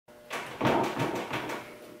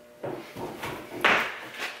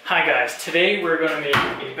Hi guys, today we're going to make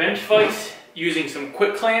a bench vise using some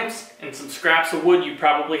quick clamps and some scraps of wood you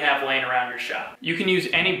probably have laying around your shop. You can use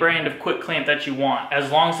any brand of quick clamp that you want,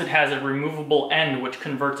 as long as it has a removable end which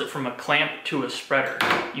converts it from a clamp to a spreader.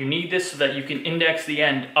 You need this so that you can index the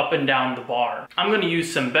end up and down the bar. I'm going to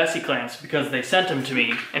use some Bessey clamps because they sent them to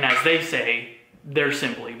me, and as they say, they're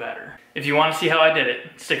simply better. If you want to see how I did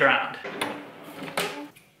it, stick around.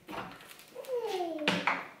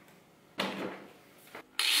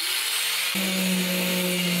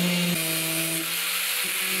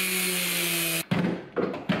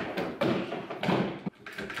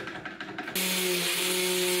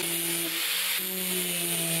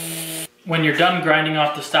 When you're done grinding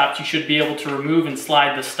off the stops, you should be able to remove and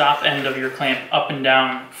slide the stop end of your clamp up and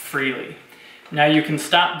down freely. Now you can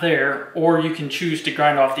stop there, or you can choose to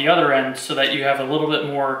grind off the other end so that you have a little bit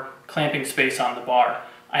more clamping space on the bar.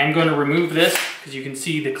 I am going to remove this because you can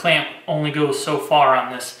see the clamp only goes so far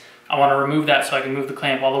on this. I want to remove that so I can move the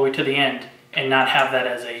clamp all the way to the end and not have that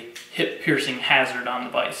as a hip piercing hazard on the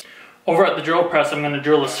vise. Over at the drill press, I'm going to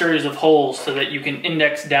drill a series of holes so that you can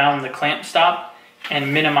index down the clamp stop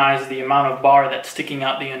and minimize the amount of bar that's sticking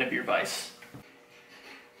out the end of your vise.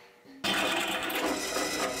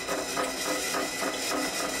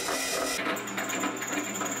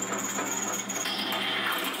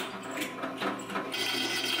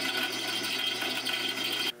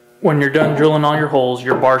 When you're done drilling all your holes,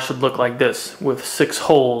 your bar should look like this, with 6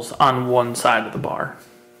 holes on one side of the bar.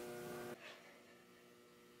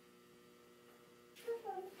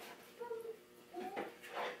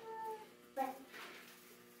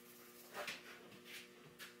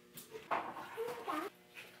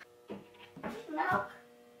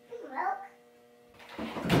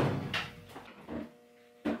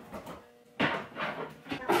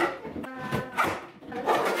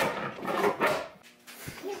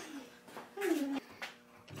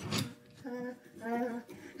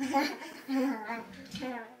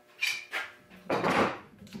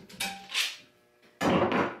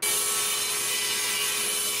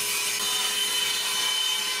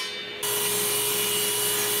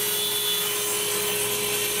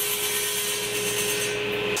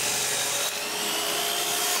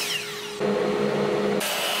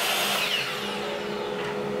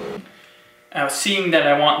 Now, seeing that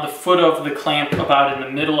I want the foot of the clamp about in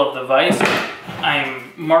the middle of the vise,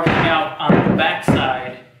 I'm marking out on the back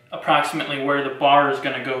side approximately where the bar is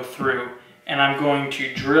going to go through. And I'm going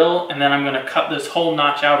to drill, and then I'm going to cut this whole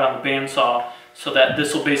notch out on the bandsaw so that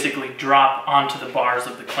this will basically drop onto the bars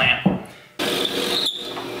of the clamp.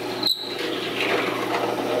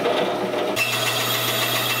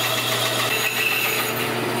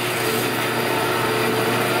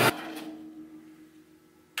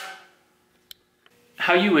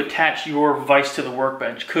 How you attach your vise to the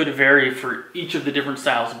workbench could vary for each of the different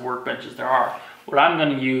styles of workbenches there are. What I'm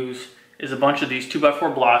going to use is a bunch of these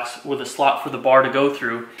 2x4 blocks with a slot for the bar to go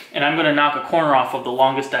through, and I'm going to knock a corner off of the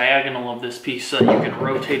longest diagonal of this piece so that you can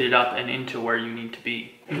rotate it up and into where you need to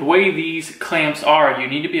be. The way these clamps are, you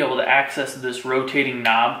need to be able to access this rotating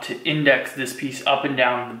knob to index this piece up and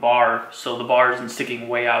down the bar so the bar isn't sticking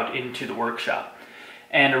way out into the workshop.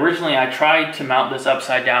 And originally I tried to mount this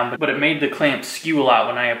upside down, but it made the clamp skew a lot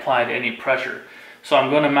when I applied any pressure. So I'm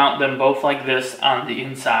going to mount them both like this on the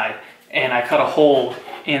inside, and I cut a hole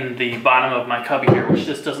in the bottom of my cubby here, which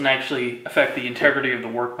just doesn't actually affect the integrity of the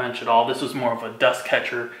workbench at all. This was more of a dust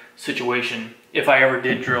catcher situation if I ever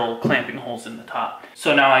did drill clamping holes in the top.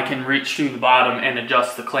 So now I can reach through the bottom and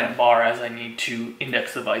adjust the clamp bar as I need to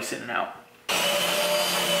index the vise in and out.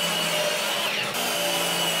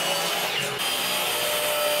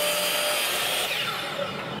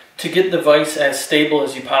 To get the vise as stable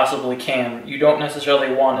as you possibly can, you don't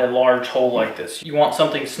necessarily want a large hole like this. You want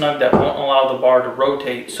something snug that won't allow the bar to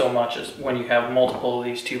rotate so much as when you have multiple of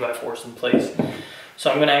these 2x4s in place.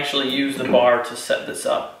 So I'm going to actually use the bar to set this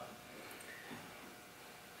up.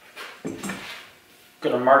 I'm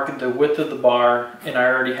going to mark the width of the bar, and I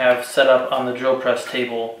already have set up on the drill press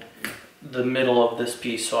table the middle of this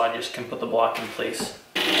piece, so I just can put the block in place.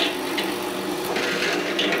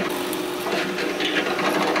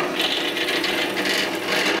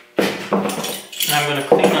 I'm going to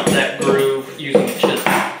clean up that groove using a chisel.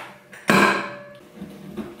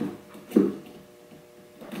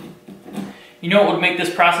 You know what would make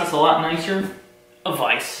this process a lot nicer? A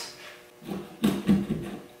vise.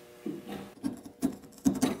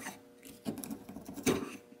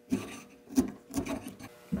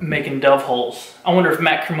 Making dove holes. I wonder if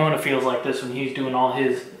Matt Cremona feels like this when he's doing all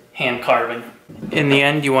his hand carving. In the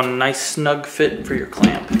end, you want a nice snug fit for your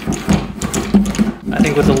clamp. I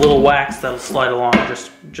think with a little wax that'll slide along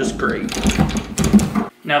just great.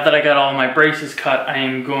 Now that I got all my braces cut, I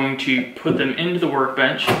am going to put them into the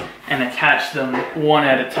workbench and attach them one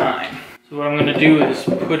at a time. So what I'm going to do is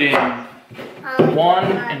put in one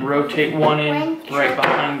and rotate one in right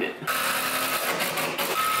behind it.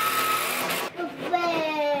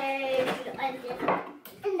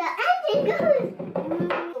 And the engine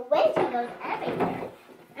goes, the whistle goes everywhere.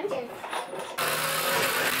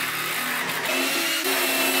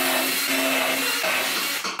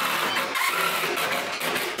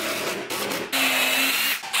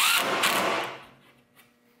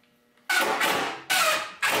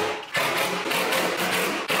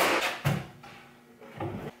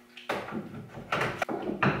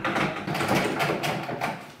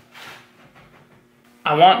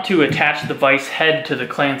 I want to attach the vise head to the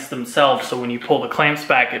clamps themselves, so when you pull the clamps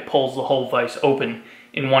back, it pulls the whole vise open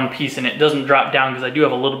in one piece and it doesn't drop down, because I do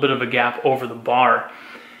have a little bit of a gap over the bar.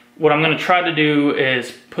 What I'm going to try to do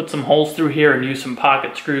is put some holes through here and use some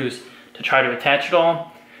pocket screws to try to attach it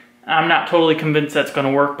all. I'm not totally convinced that's going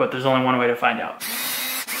to work, but there's only one way to find out.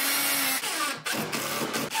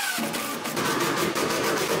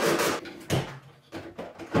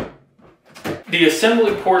 The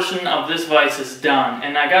assembly portion of this vise is done,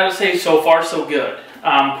 and I gotta say, so far so good.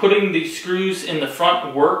 Putting the screws in the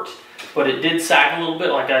front worked, but it did sag a little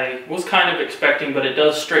bit like I was kind of expecting, but it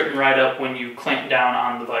does straighten right up when you clamp down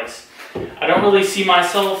on the vise. I don't really see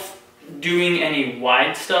myself doing any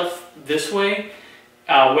wide stuff this way.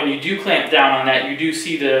 When you do clamp down on that, you do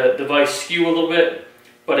see the vise skew a little bit,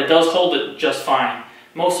 but it does hold it just fine.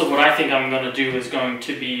 Most of what I think I'm going to do is going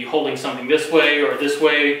to be holding something this way,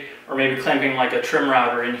 or maybe clamping like a trim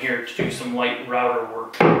router in here to do some light router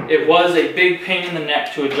work. It was a big pain in the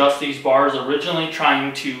neck to adjust these bars originally,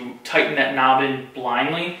 trying to tighten that knob in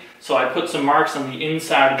blindly. So I put some marks on the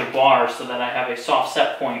inside of the bar so that I have a soft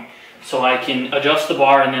set point, so I can adjust the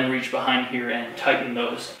bar and then reach behind here and tighten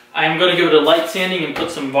those. I am going to give it a light sanding and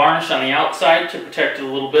put some varnish on the outside to protect it a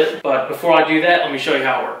little bit, but before I do that, let me show you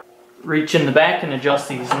how it works. Reach in the back and adjust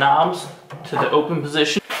these knobs to the open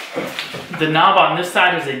position. The knob on this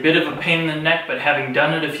side is a bit of a pain in the neck, but having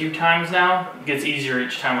done it a few times now, it gets easier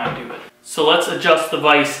each time I do it. So let's adjust the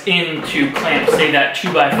vise into clamp, say that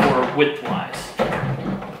 2x4 width-wise.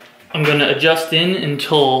 I'm going to adjust in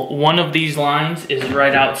until one of these lines is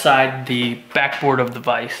right outside the backboard of the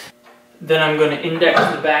vise. Then I'm going to index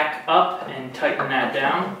the back up and tighten that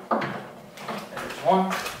down. There's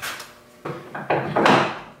one.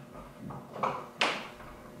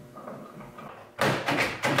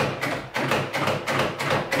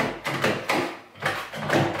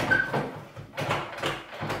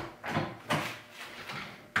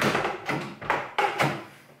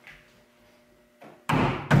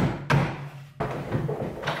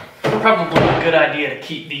 Probably a good idea to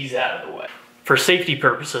keep these out of the way. For safety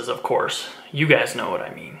purposes, of course. You guys know what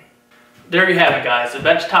I mean. There you have it, guys. A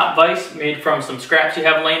benchtop vise made from some scraps you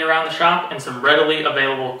have laying around the shop and some readily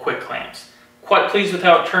available quick clamps. Quite pleased with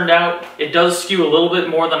how it turned out. It does skew a little bit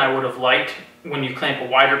more than I would have liked when you clamp a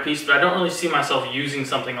wider piece, but I don't really see myself using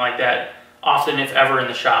something like that often, if ever, in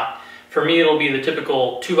the shop. For me, it'll be the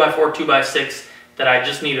typical 2x4, 2x6 that I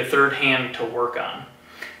just need a third hand to work on.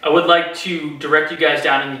 I would like to direct you guys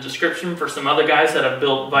down in the description for some other guys that have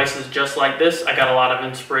built vices just like this. I got a lot of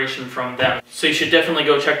inspiration from them. So you should definitely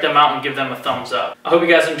go check them out and give them a thumbs up. I hope you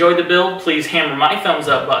guys enjoyed the build. Please hammer my thumbs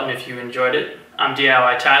up button if you enjoyed it. I'm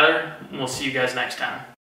DIYTyler, and we'll see you guys next time.